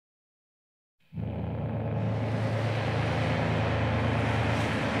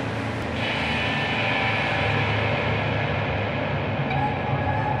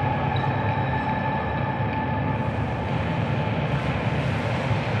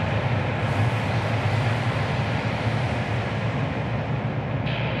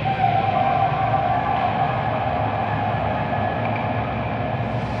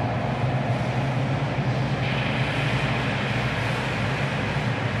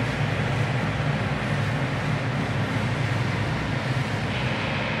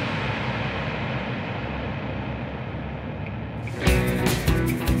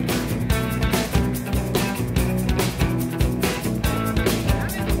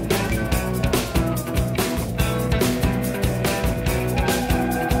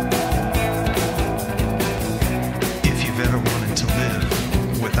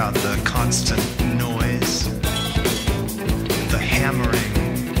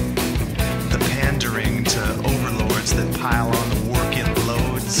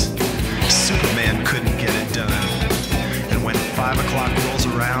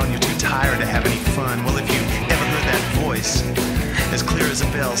as clear as a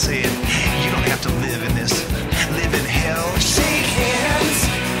bell, saying, you don't have to live in this, live in hell. Shake hands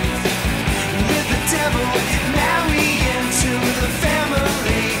with the devil, marry into the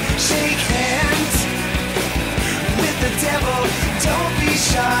family. Shake hands with the devil, don't be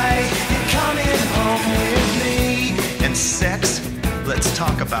shy, you're coming home with me. And sex, let's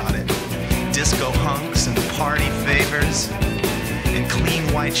talk about it. Disco hunks and party favors, and clean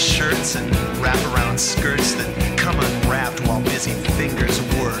white shirts and wraparound skirts that come unwrapped while busy fingers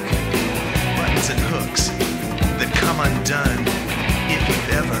work. Buttons and hooks that come undone if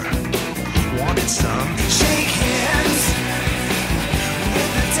you've ever wanted some. Shake hands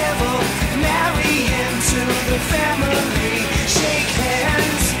with the devil, marry into the family. Shake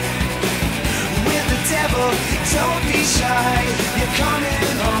hands with the devil, don't be shy, you're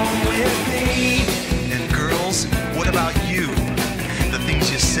coming home with me. And girls, what about you? The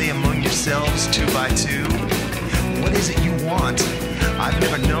things you say among yourselves 2 by 2. What is it you want? I've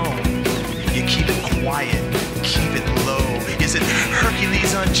never known. You keep it quiet, keep it low. Is it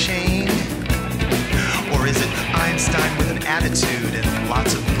Hercules Unchained? Or is it Einstein with an attitude and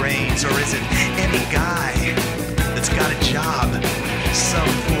lots of brains? Or is it any guy that's got a job? Some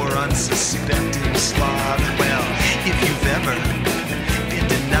poor unsuspecting slob. Well, if you've ever been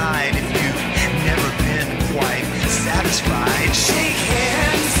denied, if you've never been quite satisfied, shake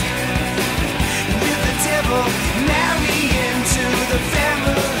hands with the devil, marry into the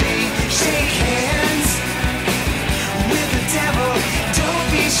family. Shake hands with the devil, don't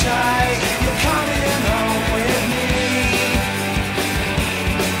be shy, you're coming home with me.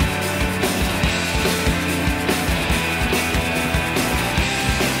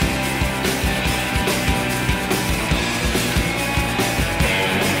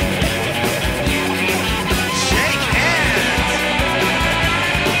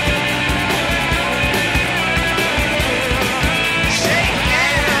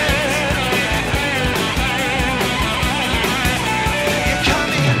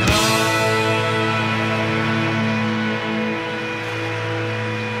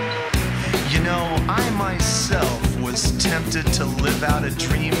 I myself was tempted to live out a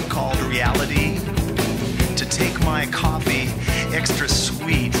dream called reality, to take my coffee extra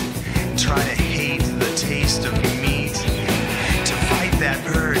sweet, try to hate the taste of meat, to fight that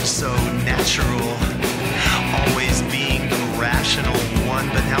urge so natural, always being the rational one.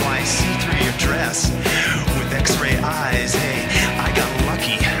 But now I see through your dress with x-ray eyes. Hey, I got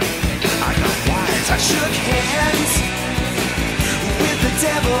lucky, I got wise. I shook hands with the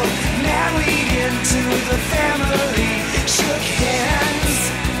devil, married into the family. Shook hands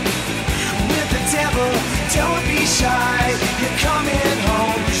with the devil, don't be shy, you're coming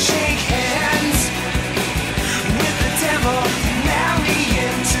home. Shake hands with the devil, marry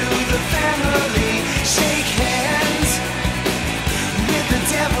into the family. Shake hands with the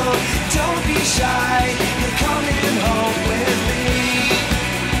devil, don't be shy, you're coming home with me.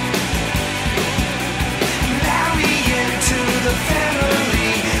 Marry into the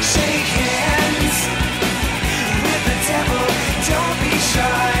family. Shake hands with the devil, don't be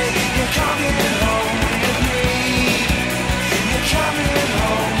shy.